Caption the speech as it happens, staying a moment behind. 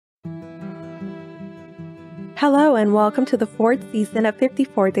Hello and welcome to the fourth season of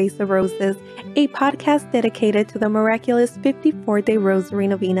 54 Days of Roses, a podcast dedicated to the miraculous 54-day Rosary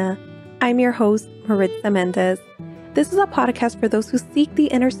Novena. I'm your host, Maritza Mendez. This is a podcast for those who seek the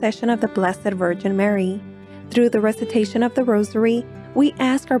intercession of the Blessed Virgin Mary. Through the recitation of the Rosary, we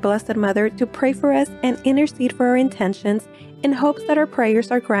ask our Blessed Mother to pray for us and intercede for our intentions in hopes that our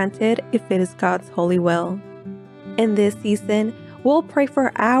prayers are granted if it is God's holy will. In this season, we'll pray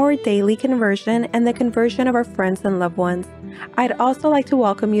for our daily conversion and the conversion of our friends and loved ones. I'd also like to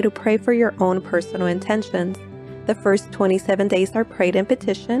welcome you to pray for your own personal intentions. The first 27 days are prayed in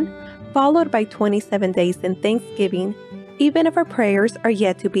petition, followed by 27 days in thanksgiving, even if our prayers are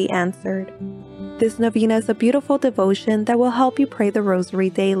yet to be answered. This novena is a beautiful devotion that will help you pray the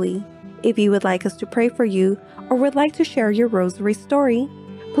Rosary daily. If you would like us to pray for you or would like to share your Rosary story,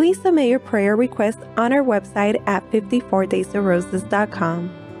 please submit your prayer request on our website at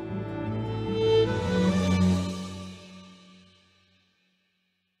 54daysofroses.com.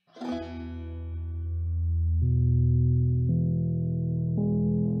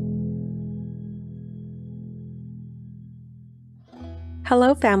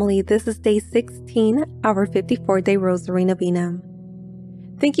 Hello family, this is day 16 of our 54-day Rosary Novena.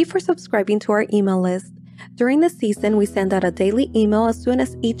 Thank you for subscribing to our email list. During the season, we send out a daily email as soon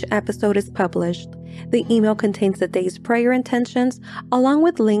as each episode is published. The email contains the day's prayer intentions, along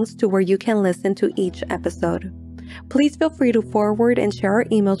with links to where you can listen to each episode. Please feel free to forward and share our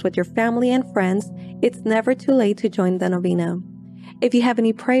emails with your family and friends. It's never too late to join the novena. If you have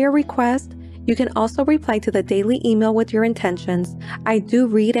any prayer requests, you can also reply to the daily email with your intentions. I do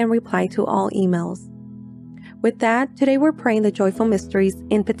read and reply to all emails. With that, today we're praying the joyful mysteries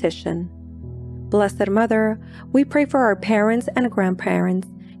in petition. Blessed Mother, we pray for our parents and grandparents.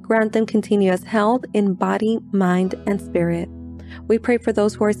 Grant them continuous health in body, mind, and spirit. We pray for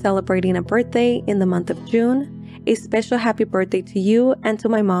those who are celebrating a birthday in the month of June. A special happy birthday to you and to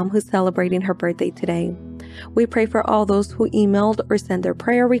my mom who's celebrating her birthday today. We pray for all those who emailed or sent their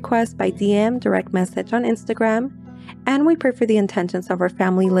prayer requests by DM, direct message on Instagram. And we pray for the intentions of our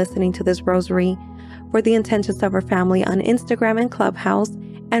family listening to this rosary, for the intentions of our family on Instagram and Clubhouse.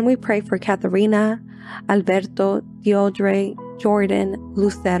 And we pray for Katharina, Alberto, Diodre, Jordan,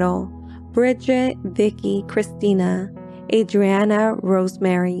 Lucero, Bridget, Vicky, Christina, Adriana,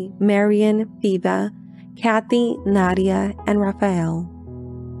 Rosemary, Marian, Viva, Kathy, Nadia, and Raphael.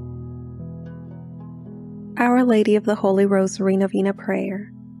 Our Lady of the Holy Rosary Novena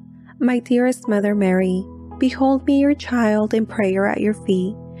Prayer. My dearest Mother Mary, behold me your child in prayer at your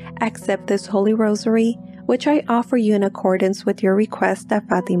feet. Accept this Holy Rosary, which I offer you in accordance with your request at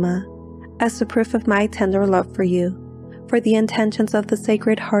Fatima, as a proof of my tender love for you, for the intentions of the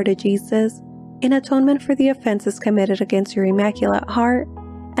Sacred Heart of Jesus, in atonement for the offenses committed against your Immaculate Heart,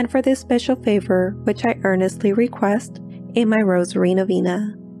 and for this special favor which I earnestly request in my Rosary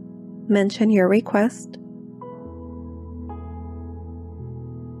Novena. Mention your request.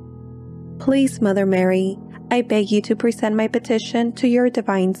 Please, Mother Mary, I beg you to present my petition to your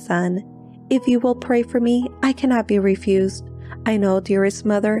Divine Son. If you will pray for me, I cannot be refused. I know, dearest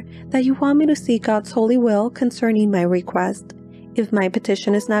Mother, that you want me to seek God's holy will concerning my request. If my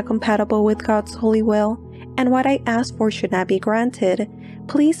petition is not compatible with God's holy will, and what I ask for should not be granted,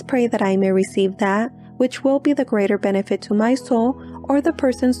 please pray that I may receive that which will be the greater benefit to my soul or the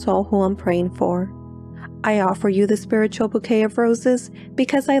person's soul who I'm praying for. I offer you the spiritual bouquet of roses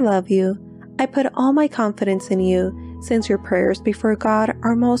because I love you. I put all my confidence in you, since your prayers before God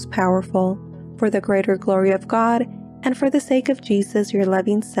are most powerful. For the greater glory of God, and for the sake of Jesus, your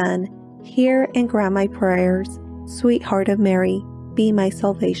loving Son, hear and grant my prayers. Sweet Heart of Mary, be my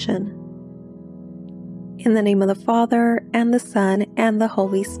salvation. In the name of the Father, and the Son, and the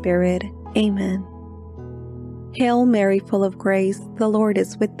Holy Spirit. Amen. Hail Mary, full of grace, the Lord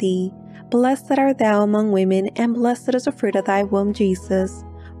is with thee. Blessed art thou among women, and blessed is the fruit of thy womb, Jesus.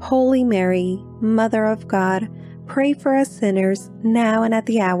 Holy Mary, Mother of God, pray for us sinners, now and at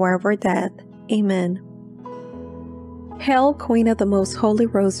the hour of our death. Amen. Hail, Queen of the Most Holy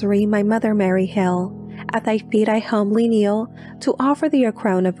Rosary, my Mother Mary, hail. At thy feet I humbly kneel, to offer thee a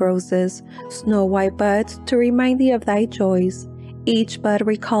crown of roses, snow-white buds to remind thee of thy joys, each bud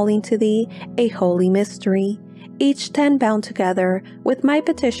recalling to thee a holy mystery, each 10 bound together with my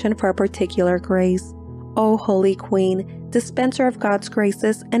petition for a particular grace. O Holy Queen, dispenser of God's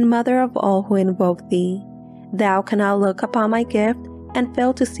graces and mother of all who invoke thee, thou cannot look upon my gift and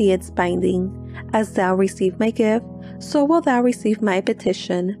fail to see its binding. As thou receive my gift, so will thou receive my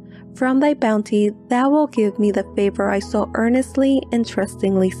petition. From thy bounty thou wilt give me the favor I so earnestly and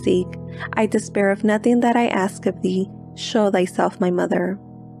trustingly seek. I despair of nothing that I ask of thee. Show thyself my mother.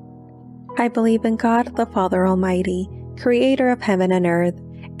 I believe in God, the Father Almighty, creator of heaven and earth,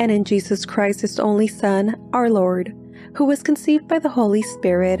 and in Jesus Christ, his only Son, our Lord, who was conceived by the Holy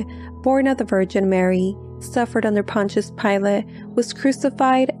Spirit, born of the Virgin Mary, suffered under Pontius Pilate, was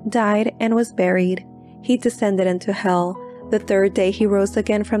crucified, died, and was buried. He descended into hell. The third day he rose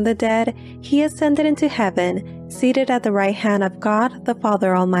again from the dead. He ascended into heaven, seated at the right hand of God, the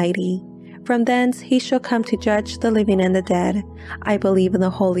Father Almighty. From thence he shall come to judge the living and the dead. I believe in the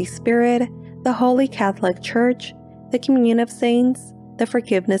Holy Spirit, the Holy Catholic Church, the communion of saints, the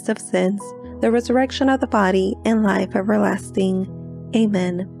forgiveness of sins, the resurrection of the body, and life everlasting.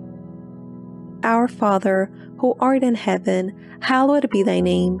 Amen. Our Father, who art in heaven, hallowed be thy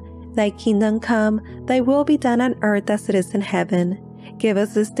name. Thy kingdom come, thy will be done on earth as it is in heaven. Give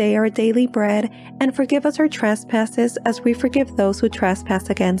us this day our daily bread, and forgive us our trespasses as we forgive those who trespass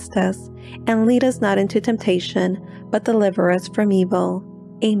against us. And lead us not into temptation, but deliver us from evil.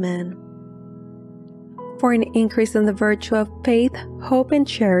 Amen. For an increase in the virtue of faith, hope, and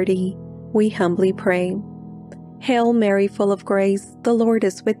charity, we humbly pray. Hail Mary, full of grace, the Lord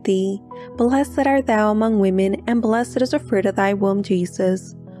is with thee. Blessed art thou among women, and blessed is the fruit of thy womb,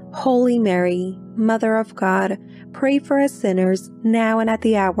 Jesus. Holy Mary, Mother of God, pray for us sinners, now and at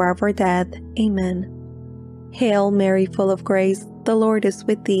the hour of our death. Amen. Hail Mary, full of grace, the Lord is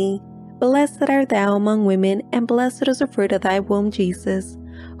with thee. Blessed art thou among women, and blessed is the fruit of thy womb, Jesus.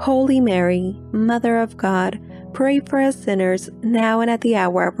 Holy Mary, Mother of God, pray for us sinners, now and at the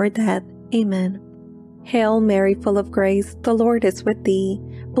hour of our death. Amen. Hail Mary, full of grace, the Lord is with thee.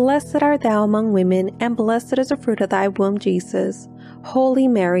 Blessed art thou among women, and blessed is the fruit of thy womb, Jesus. Holy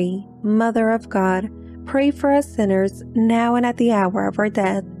Mary, Mother of God, pray for us sinners, now and at the hour of our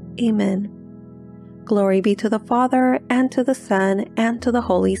death. Amen. Glory be to the Father, and to the Son, and to the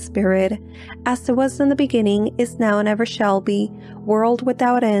Holy Spirit, as it was in the beginning, is now, and ever shall be, world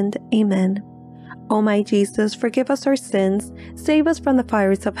without end. Amen. O my Jesus, forgive us our sins, save us from the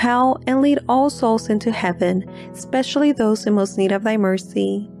fires of hell, and lead all souls into heaven, especially those in most need of thy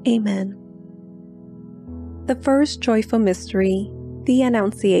mercy. Amen. The first joyful mystery, the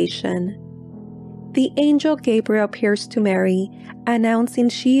Annunciation. The angel Gabriel appears to Mary, announcing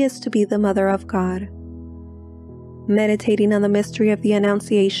she is to be the Mother of God. Meditating on the mystery of the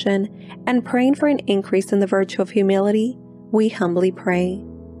Annunciation and praying for an increase in the virtue of humility, we humbly pray.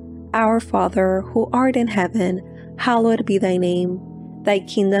 Our Father, who art in heaven, hallowed be thy name. Thy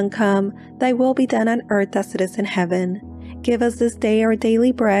kingdom come, thy will be done on earth as it is in heaven. Give us this day our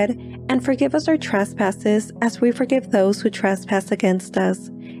daily bread, and forgive us our trespasses as we forgive those who trespass against us.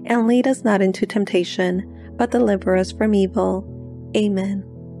 And lead us not into temptation, but deliver us from evil. Amen.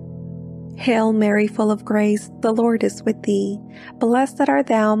 Hail Mary, full of grace, the Lord is with thee. Blessed art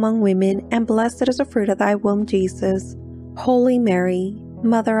thou among women, and blessed is the fruit of thy womb, Jesus. Holy Mary,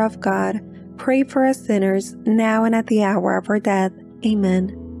 Mother of God, pray for us sinners, now and at the hour of our death.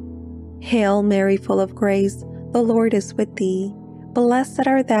 Amen. Hail Mary, full of grace, the Lord is with thee. Blessed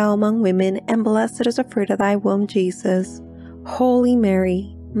art thou among women, and blessed is the fruit of thy womb, Jesus. Holy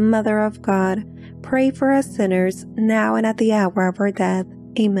Mary, Mother of God, pray for us sinners, now and at the hour of our death.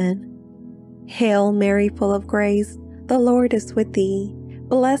 Amen. Hail Mary, full of grace, the Lord is with thee.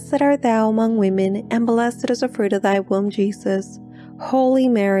 Blessed art thou among women, and blessed is the fruit of thy womb, Jesus. Holy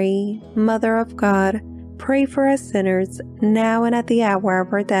Mary, Mother of God, pray for us sinners, now and at the hour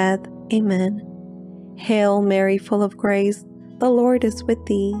of our death. Amen. Hail Mary, full of grace, the Lord is with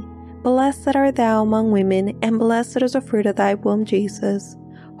thee. Blessed art thou among women, and blessed is the fruit of thy womb, Jesus.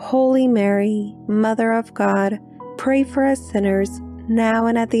 Holy Mary, Mother of God, pray for us sinners, now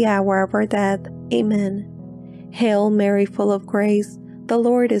and at the hour of our death. Amen. Hail Mary, full of grace, the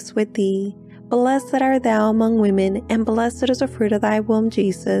Lord is with thee. Blessed art thou among women, and blessed is the fruit of thy womb,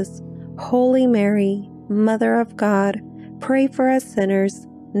 Jesus. Holy Mary, Mother of God, pray for us sinners,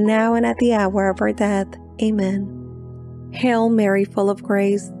 now and at the hour of our death. Amen. Hail Mary, full of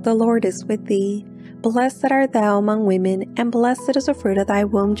grace, the Lord is with thee. Blessed art thou among women, and blessed is the fruit of thy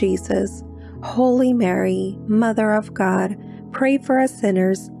womb, Jesus. Holy Mary, Mother of God, pray for us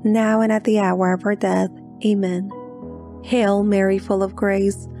sinners, now and at the hour of our death. Amen. Hail Mary, full of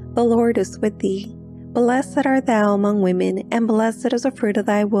grace, the Lord is with thee. Blessed art thou among women, and blessed is the fruit of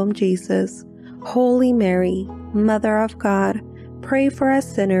thy womb, Jesus. Holy Mary, Mother of God, pray for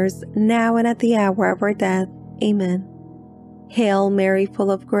us sinners, now and at the hour of our death. Amen. Hail Mary, full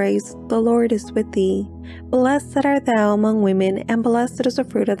of grace, the Lord is with thee. Blessed art thou among women, and blessed is the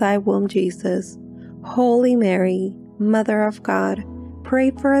fruit of thy womb, Jesus. Holy Mary, Mother of God,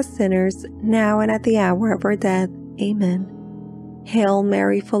 pray for us sinners, now and at the hour of our death. Amen. Hail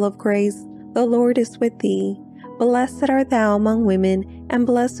Mary, full of grace, the Lord is with thee. Blessed art thou among women, and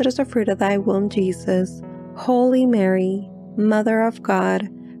blessed is the fruit of thy womb, Jesus. Holy Mary, Mother of God,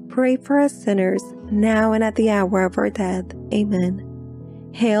 pray for us sinners, now and at the hour of our death. Amen.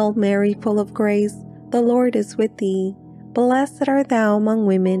 Hail Mary, full of grace, the Lord is with thee. Blessed art thou among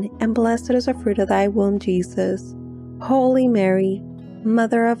women, and blessed is the fruit of thy womb, Jesus. Holy Mary,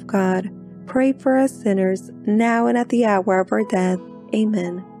 Mother of God, pray for us sinners, now and at the hour of our death.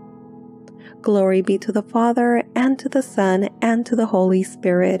 Amen. Glory be to the Father, and to the Son, and to the Holy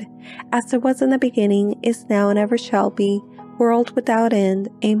Spirit, as it was in the beginning, is now, and ever shall be, world without end.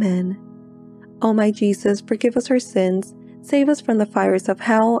 Amen. O my Jesus, forgive us our sins, save us from the fires of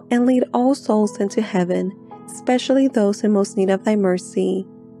hell, and lead all souls into heaven, especially those in most need of thy mercy.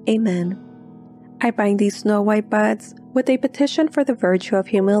 Amen. I bind these snow-white buds with a petition for the virtue of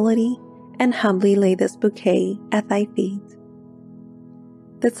humility, and humbly lay this bouquet at thy feet.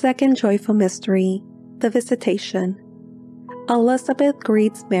 The second joyful mystery, the Visitation. Elizabeth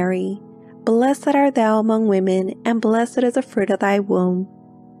greets Mary. Blessed art thou among women, and blessed is the fruit of thy womb.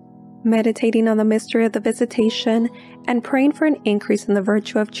 Meditating on the mystery of the Visitation and praying for an increase in the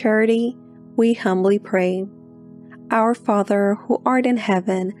virtue of charity, we humbly pray. Our Father, who art in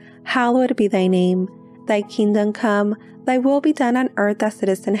heaven, hallowed be thy name. Thy kingdom come, thy will be done on earth as it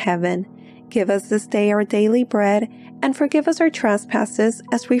is in heaven. Give us this day our daily bread, and forgive us our trespasses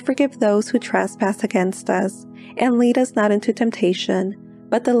as we forgive those who trespass against us. And lead us not into temptation,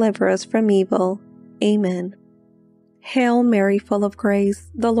 but deliver us from evil. Amen. Hail Mary, full of grace,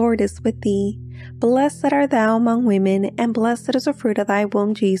 the Lord is with thee. Blessed art thou among women, and blessed is the fruit of thy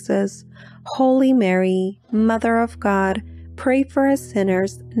womb, Jesus. Holy Mary, Mother of God, pray for us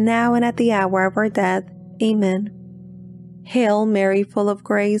sinners, now and at the hour of our death. Amen. Hail Mary, full of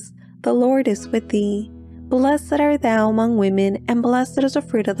grace, the Lord is with thee. Blessed art thou among women, and blessed is the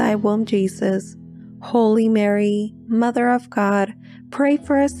fruit of thy womb, Jesus. Holy Mary, Mother of God, pray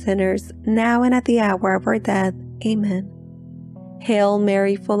for us sinners, now and at the hour of our death. Amen. Hail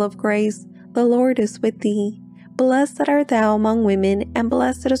Mary, full of grace, the Lord is with thee. Blessed art thou among women, and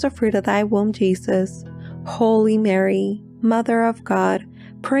blessed is the fruit of thy womb, Jesus. Holy Mary, Mother of God,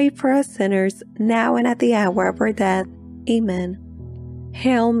 pray for us sinners, now and at the hour of our death. Amen.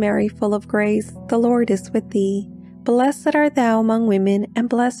 Hail Mary, full of grace, the Lord is with thee. Blessed art thou among women, and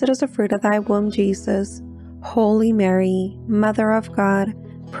blessed is the fruit of thy womb, Jesus. Holy Mary, Mother of God,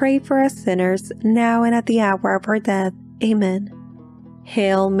 pray for us sinners, now and at the hour of our death. Amen.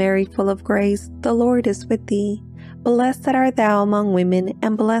 Hail Mary, full of grace, the Lord is with thee. Blessed art thou among women,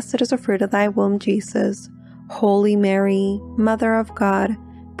 and blessed is the fruit of thy womb, Jesus. Holy Mary, Mother of God,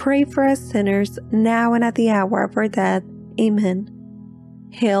 pray for us sinners, now and at the hour of our death. Amen.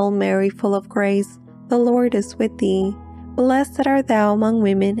 Hail Mary, full of grace, the Lord is with thee. Blessed art thou among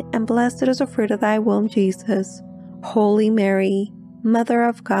women, and blessed is the fruit of thy womb, Jesus. Holy Mary, Mother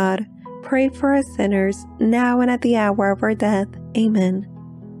of God, pray for us sinners, now and at the hour of our death. Amen.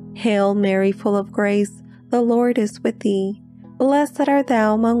 Hail Mary, full of grace, the Lord is with thee. Blessed art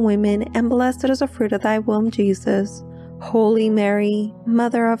thou among women, and blessed is the fruit of thy womb, Jesus. Holy Mary,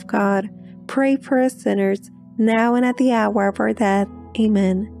 Mother of God, pray for us sinners, now and at the hour of our death.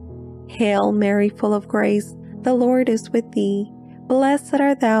 Amen. Hail Mary, full of grace, the Lord is with thee. Blessed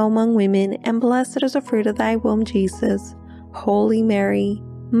art thou among women, and blessed is the fruit of thy womb, Jesus. Holy Mary,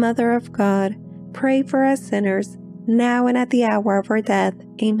 Mother of God, pray for us sinners, now and at the hour of our death.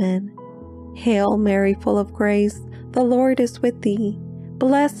 Amen. Hail Mary, full of grace, the Lord is with thee.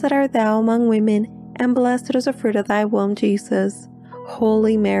 Blessed art thou among women, and blessed is the fruit of thy womb, Jesus.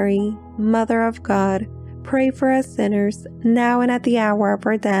 Holy Mary, Mother of God, pray for us sinners, now and at the hour of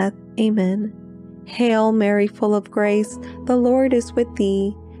our death. Amen. Hail Mary, full of grace, the Lord is with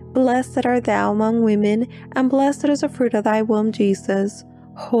thee. Blessed art thou among women, and blessed is the fruit of thy womb, Jesus.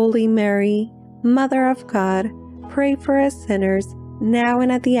 Holy Mary, Mother of God, pray for us sinners, now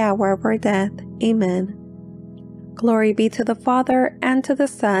and at the hour of our death. Amen. Glory be to the Father, and to the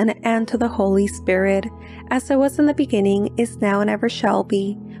Son, and to the Holy Spirit, as it was in the beginning, is now, and ever shall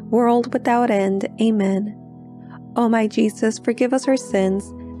be, world without end. Amen. O my Jesus, forgive us our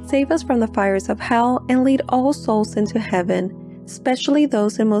sins, save us from the fires of hell, and lead all souls into heaven, especially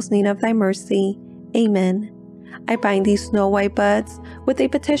those in most need of thy mercy. Amen. I bind these snow-white buds with a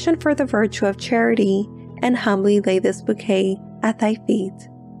petition for the virtue of charity, and humbly lay this bouquet at thy feet.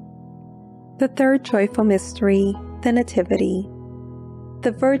 The third joyful mystery, the Nativity.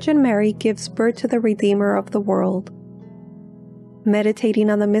 The Virgin Mary gives birth to the Redeemer of the world. Meditating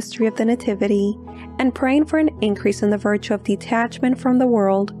on the mystery of the Nativity and praying for an increase in the virtue of detachment from the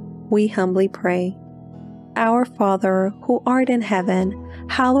world, we humbly pray. Our Father, who art in heaven,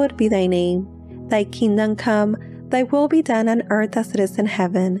 hallowed be thy name. Thy kingdom come, Thy will be done on earth as it is in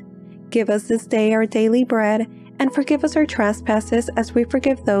heaven. Give us this day our daily bread, and forgive us our trespasses as we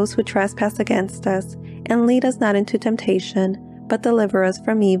forgive those who trespass against us. And lead us not into temptation, but deliver us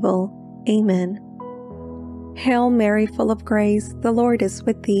from evil. Amen. Hail Mary, full of grace, the Lord is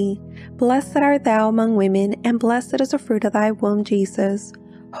with thee. Blessed art thou among women, and blessed is the fruit of thy womb, Jesus.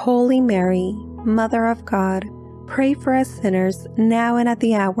 Holy Mary, Mother of God, pray for us sinners, now and at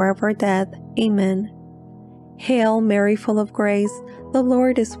the hour of our death. Amen. Hail Mary, full of grace, the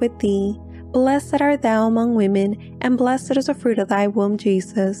Lord is with thee. Blessed art thou among women, and blessed is the fruit of thy womb,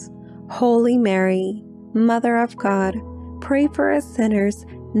 Jesus. Holy Mary, Mother of God, pray for us sinners,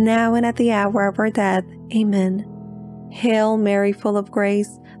 now and at the hour of our death. Amen. Hail Mary, full of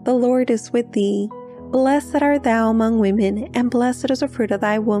grace, the Lord is with thee. Blessed art thou among women, and blessed is the fruit of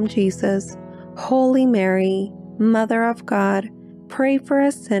thy womb, Jesus. Holy Mary, Mother of God, pray for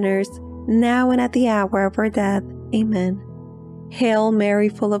us sinners, now and at the hour of our death. Amen. Hail Mary,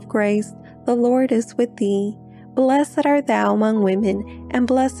 full of grace, the Lord is with thee. Blessed art thou among women, and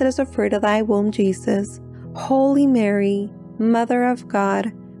blessed is the fruit of thy womb, Jesus. Holy Mary, Mother of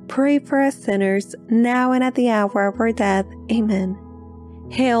God, pray for us sinners, now and at the hour of our death. Amen.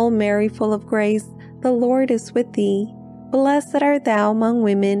 Hail Mary, full of grace, the Lord is with thee. Blessed art thou among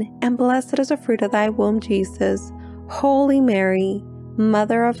women, and blessed is the fruit of thy womb, Jesus. Holy Mary,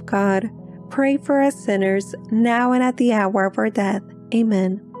 Mother of God, pray for us sinners, now and at the hour of our death.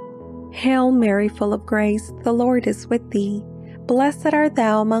 Amen. Hail Mary, full of grace, the Lord is with thee. Blessed art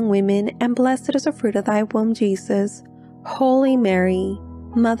thou among women, and blessed is the fruit of thy womb, Jesus. Holy Mary,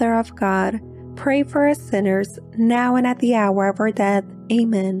 Mother of God, pray for us sinners, now and at the hour of our death.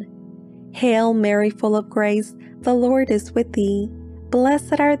 Amen. Hail Mary, full of grace, the Lord is with thee.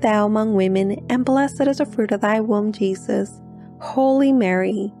 Blessed art thou among women, and blessed is the fruit of thy womb, Jesus. Holy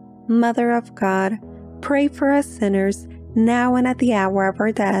Mary, Mother of God, pray for us sinners, now and at the hour of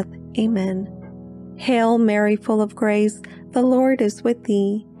our death. Amen. Hail Mary, full of grace, the Lord is with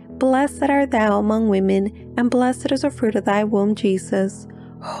thee. Blessed art thou among women, and blessed is the fruit of thy womb, Jesus.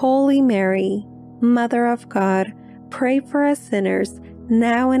 Holy Mary, Mother of God, pray for us sinners,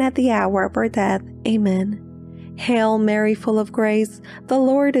 now and at the hour of our death. Amen. Hail Mary, full of grace, the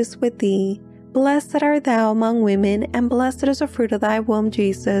Lord is with thee. Blessed art thou among women, and blessed is the fruit of thy womb,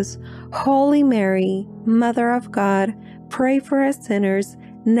 Jesus. Holy Mary, Mother of God, pray for us sinners,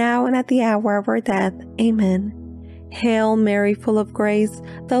 now and at the hour of our death. Amen. Hail Mary, full of grace,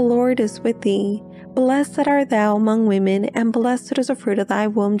 the Lord is with thee. Blessed art thou among women, and blessed is the fruit of thy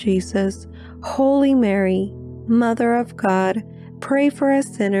womb, Jesus. Holy Mary, Mother of God, pray for us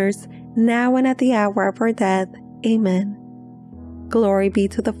sinners, now and at the hour of our death. Amen. Glory be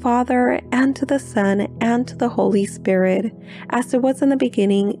to the Father, and to the Son, and to the Holy Spirit, as it was in the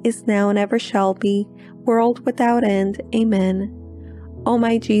beginning, is now, and ever shall be, world without end. Amen. O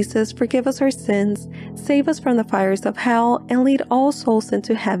my Jesus, forgive us our sins, save us from the fires of hell, and lead all souls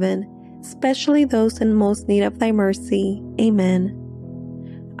into heaven, especially those in most need of thy mercy. Amen.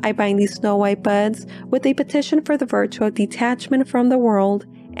 I bind these snow-white buds with a petition for the virtue of detachment from the world,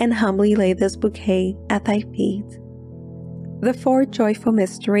 and humbly lay this bouquet at thy feet. The fourth joyful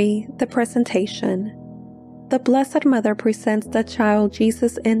mystery, the Presentation. The Blessed Mother presents the child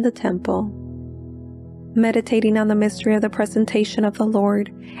Jesus in the temple. Meditating on the mystery of the presentation of the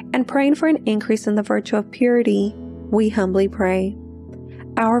Lord, and praying for an increase in the virtue of purity, we humbly pray.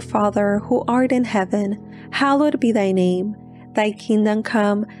 Our Father, who art in heaven, hallowed be thy name. Thy kingdom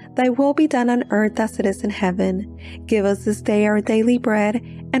come, thy will be done on earth as it is in heaven. Give us this day our daily bread,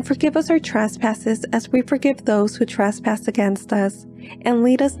 and forgive us our trespasses as we forgive those who trespass against us. And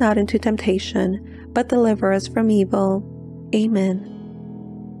lead us not into temptation, but deliver us from evil.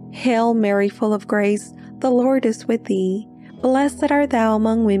 Amen. Hail Mary, full of grace, the Lord is with thee. Blessed art thou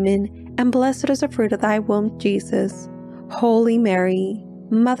among women, and blessed is the fruit of thy womb, Jesus. Holy Mary,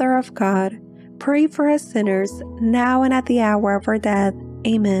 Mother of God, pray for us sinners, now and at the hour of our death.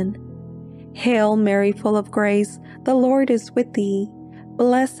 Amen. Hail Mary, full of grace, the Lord is with thee.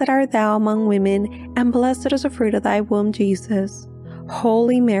 Blessed art thou among women, and blessed is the fruit of thy womb, Jesus.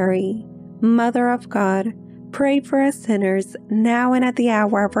 Holy Mary, Mother of God, pray for us sinners, now and at the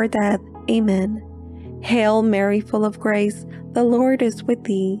hour of our death. Amen. Hail Mary, full of grace, the Lord is with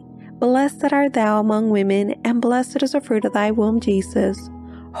thee. Blessed art thou among women, and blessed is the fruit of thy womb, Jesus.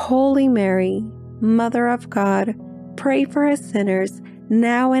 Holy Mary, Mother of God, pray for us sinners,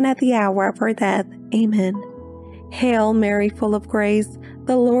 now and at the hour of our death. Amen. Hail Mary, full of grace,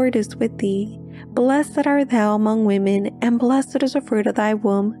 the Lord is with thee. Blessed art thou among women, and blessed is the fruit of thy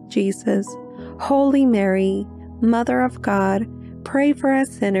womb, Jesus. Holy Mary, Mother of God, pray for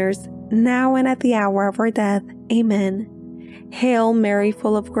us sinners, now and at the hour of our death. Amen. Hail Mary,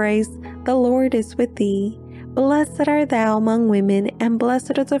 full of grace, the Lord is with thee. Blessed art thou among women, and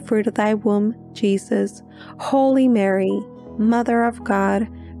blessed is the fruit of thy womb, Jesus. Holy Mary, Mother of God,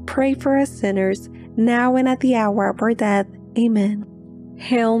 pray for us sinners, now and at the hour of our death. Amen.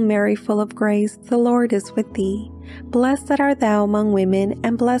 Hail Mary, full of grace, the Lord is with thee. Blessed art thou among women,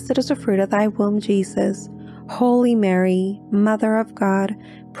 and blessed is the fruit of thy womb, Jesus. Holy Mary, Mother of God,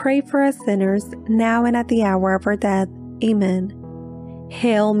 pray for us sinners, now and at the hour of our death. Amen.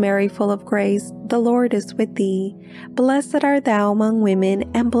 Hail Mary, full of grace, the Lord is with thee. Blessed art thou among women,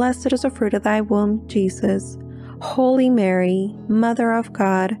 and blessed is the fruit of thy womb, Jesus. Holy Mary, Mother of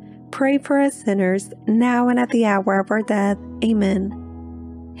God, pray for us sinners, now and at the hour of our death. Amen.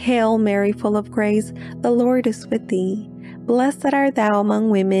 Hail Mary, full of grace, the Lord is with thee. Blessed art thou among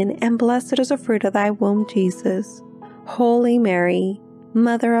women, and blessed is the fruit of thy womb, Jesus. Holy Mary,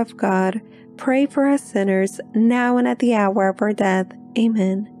 Mother of God, pray for us sinners, now and at the hour of our death.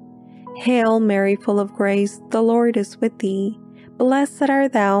 Amen. Hail Mary, full of grace, the Lord is with thee. Blessed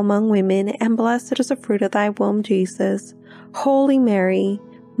art thou among women, and blessed is the fruit of thy womb, Jesus. Holy Mary,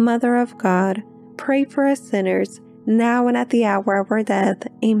 Mother of God, pray for us sinners, now and at the hour of our death.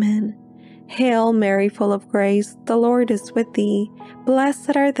 Amen. Hail Mary, full of grace, the Lord is with thee.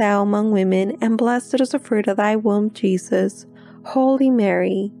 Blessed art thou among women, and blessed is the fruit of thy womb, Jesus. Holy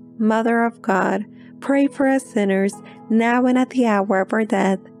Mary, Mother of God, pray for us sinners, now and at the hour of our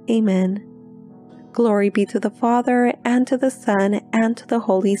death. Amen. Glory be to the Father, and to the Son, and to the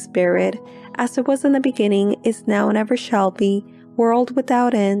Holy Spirit, as it was in the beginning, is now, and ever shall be, world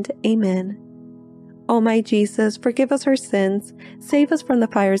without end. Amen. O my Jesus, forgive us our sins, save us from the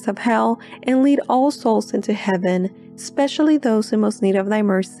fires of hell, and lead all souls into heaven, especially those in most need of thy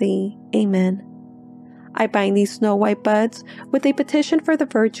mercy. Amen. I bind these snow-white buds with a petition for the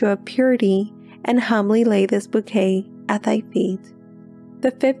virtue of purity, and humbly lay this bouquet at thy feet.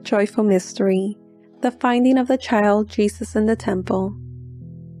 The fifth joyful mystery, the finding of the child Jesus in the temple.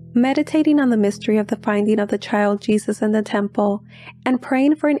 Meditating on the mystery of the finding of the child Jesus in the temple, and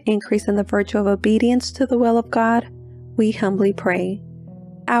praying for an increase in the virtue of obedience to the will of God, we humbly pray.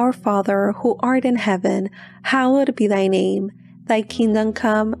 Our Father, who art in heaven, hallowed be thy name. Thy kingdom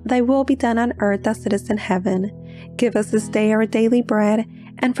come, thy will be done on earth as it is in heaven. Give us this day our daily bread,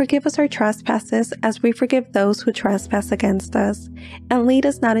 and forgive us our trespasses as we forgive those who trespass against us. And lead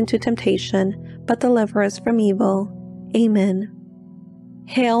us not into temptation, but deliver us from evil. Amen.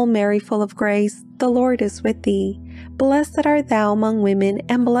 Hail Mary, full of grace, the Lord is with thee. Blessed art thou among women,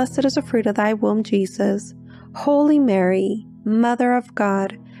 and blessed is the fruit of thy womb, Jesus. Holy Mary, Mother of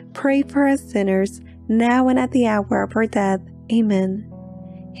God, pray for us sinners, now and at the hour of our death. Amen.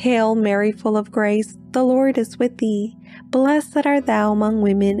 Hail Mary, full of grace, the Lord is with thee. Blessed art thou among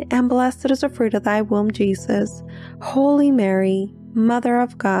women, and blessed is the fruit of thy womb, Jesus. Holy Mary, Mother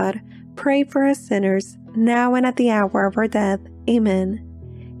of God, pray for us sinners, now and at the hour of our death. Amen.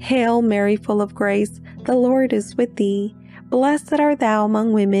 Hail Mary, full of grace, the Lord is with thee. Blessed art thou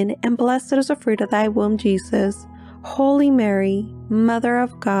among women, and blessed is the fruit of thy womb, Jesus. Holy Mary, Mother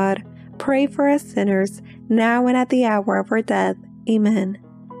of God, pray for us sinners, now and at the hour of our death. Amen.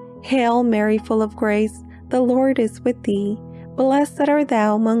 Hail Mary, full of grace, the Lord is with thee. Blessed art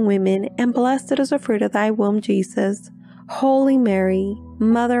thou among women, and blessed is the fruit of thy womb, Jesus. Holy Mary,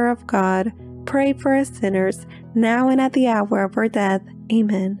 Mother of God, pray for us sinners, now and at the hour of our death.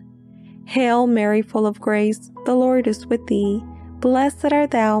 Amen. Hail Mary, full of grace, the Lord is with thee. Blessed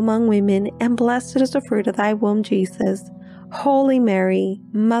art thou among women, and blessed is the fruit of thy womb, Jesus. Holy Mary,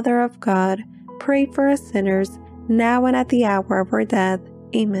 Mother of God, pray for us sinners, now and at the hour of our death.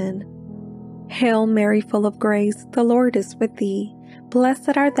 Amen. Hail Mary, full of grace, the Lord is with thee.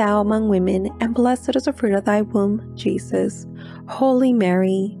 Blessed art thou among women, and blessed is the fruit of thy womb, Jesus. Holy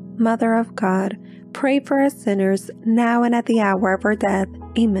Mary, Mother of God, pray for us sinners, now and at the hour of our death.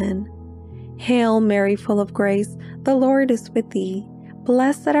 Amen. Hail Mary, full of grace, the Lord is with thee.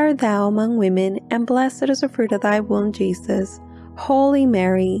 Blessed art thou among women, and blessed is the fruit of thy womb, Jesus. Holy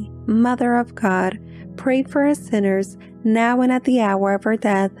Mary, Mother of God, pray for us sinners, now and at the hour of our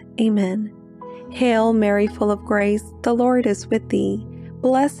death. Amen. Hail Mary, full of grace, the Lord is with thee.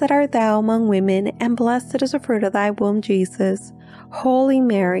 Blessed art thou among women, and blessed is the fruit of thy womb, Jesus. Holy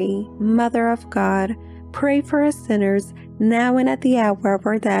Mary, Mother of God, pray for us sinners, now and at the hour of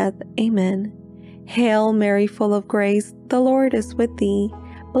our death. Amen. Hail Mary, full of grace, the Lord is with thee.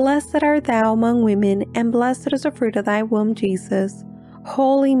 Blessed art thou among women, and blessed is the fruit of thy womb, Jesus.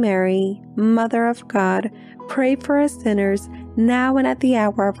 Holy Mary, Mother of God, pray for us sinners, now and at the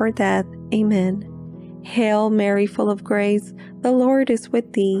hour of our death. Amen. Hail Mary, full of grace, the Lord is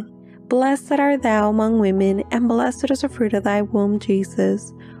with thee. Blessed art thou among women, and blessed is the fruit of thy womb,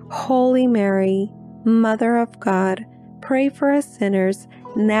 Jesus. Holy Mary, Mother of God, pray for us sinners,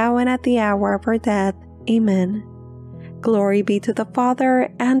 now and at the hour of our death. Amen. Glory be to the Father,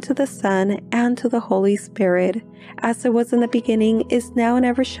 and to the Son, and to the Holy Spirit, as it was in the beginning, is now, and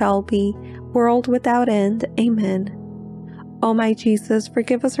ever shall be, world without end. Amen. O my Jesus,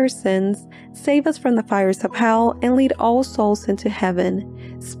 forgive us our sins, save us from the fires of hell, and lead all souls into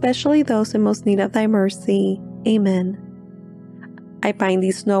heaven, especially those in most need of thy mercy. Amen. I bind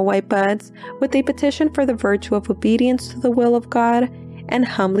these snow-white buds with a petition for the virtue of obedience to the will of God, and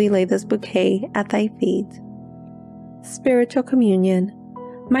humbly lay this bouquet at thy feet. Spiritual Communion.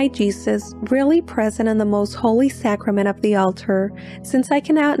 My Jesus, really present in the most holy sacrament of the altar, since I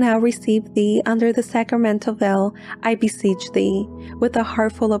cannot now receive thee under the sacramental veil, I beseech thee, with a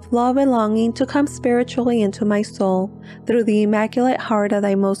heart full of love and longing, to come spiritually into my soul, through the Immaculate Heart of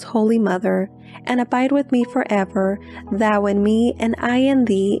thy most holy Mother, and abide with me forever, thou in me, and I in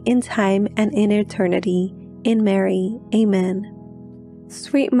thee, in time and in eternity. In Mary. Amen.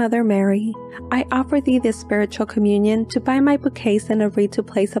 Sweet Mother Mary, I offer thee this spiritual communion to bind my bouquets and a wreath to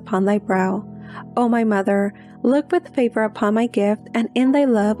place upon thy brow. O my Mother, look with favor upon my gift, and in thy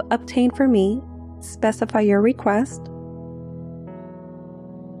love obtain for me. Specify your request.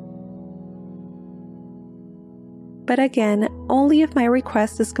 But again, only if my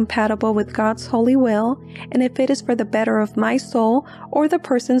request is compatible with God's holy will, and if it is for the better of my soul or the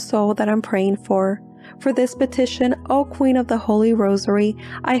person's soul that I'm praying for. For this petition, O Queen of the Holy Rosary,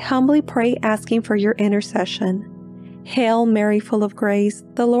 I humbly pray, asking for your intercession. Hail Mary, full of grace,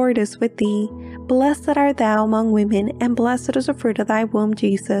 the Lord is with thee. Blessed art thou among women, and blessed is the fruit of thy womb,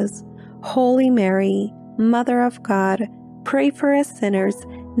 Jesus. Holy Mary, Mother of God, pray for us sinners,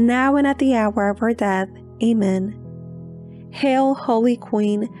 now and at the hour of our death. Amen. Hail, Holy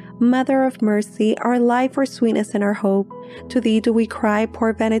Queen, Mother of Mercy, our life, our sweetness, and our hope. To thee do we cry,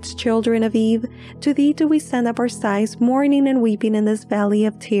 poor vanaged children of Eve. To thee do we send up our sighs, mourning and weeping in this valley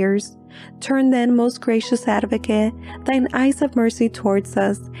of tears. Turn then, most gracious Advocate, thine eyes of mercy towards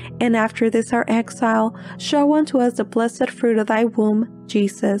us, and after this our exile, show unto us the blessed fruit of thy womb,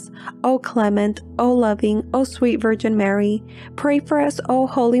 Jesus. O clement, O loving, O sweet Virgin Mary, pray for us, O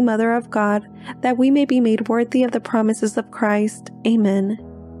Holy Mother of God, that we may be made worthy of the promises of Christ. Amen.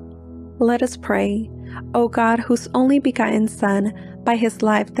 Let us pray. O God, whose only begotten Son, by his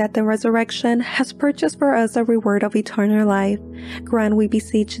life, death, and resurrection, has purchased for us a reward of eternal life, grant, we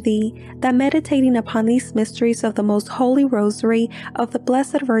beseech thee, that meditating upon these mysteries of the most holy Rosary of the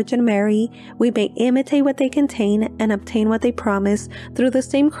Blessed Virgin Mary, we may imitate what they contain and obtain what they promise, through the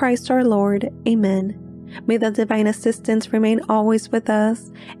same Christ our Lord. Amen. May the divine assistance remain always with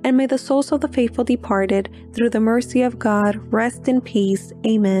us, and may the souls of the faithful departed, through the mercy of God, rest in peace.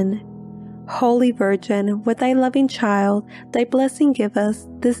 Amen. Holy Virgin, with thy loving child, thy blessing give us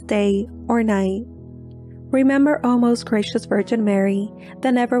this day or night. Remember, O most gracious Virgin Mary,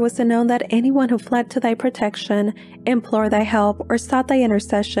 that never was it known that anyone who fled to thy protection, implored thy help, or sought thy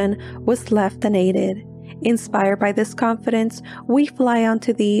intercession was left unaided. Inspired by this confidence, we fly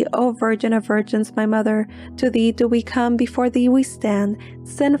unto thee, O Virgin of Virgins, my Mother. To thee do we come, before thee we stand,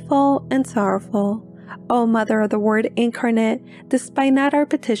 sinful and sorrowful. O Mother of the Word incarnate, despite not our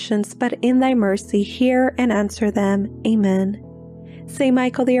petitions, but in thy mercy hear and answer them. Amen. Saint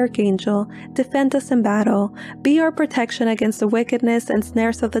Michael the Archangel, defend us in battle. Be our protection against the wickedness and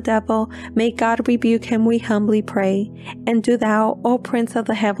snares of the devil. May God rebuke him, we humbly pray. And do thou, O Prince of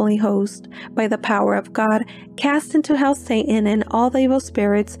the heavenly host, by the power of God, cast into hell Satan and all the evil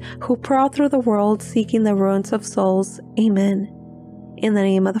spirits who prowl through the world seeking the ruins of souls. Amen. In the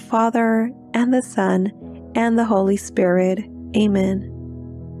name of the Father, and the Son, and the Holy Spirit. Amen.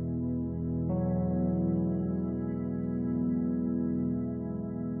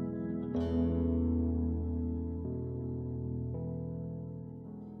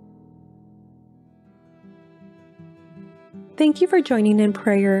 Thank you for joining in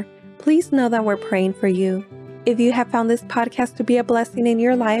prayer. Please know that we're praying for you. If you have found this podcast to be a blessing in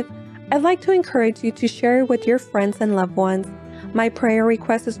your life, I'd like to encourage you to share it with your friends and loved ones. My prayer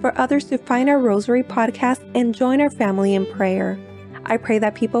request is for others to find our Rosary podcast and join our family in prayer. I pray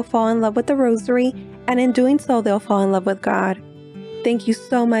that people fall in love with the Rosary, and in doing so, they'll fall in love with God. Thank you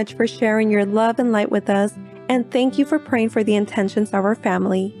so much for sharing your love and light with us, and thank you for praying for the intentions of our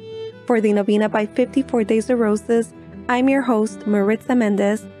family. For the Novena by 54 Days of Roses, I'm your host, Maritza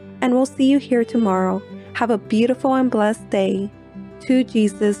Mendez, and we'll see you here tomorrow. Have a beautiful and blessed day. To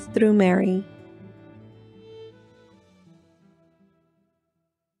Jesus through Mary.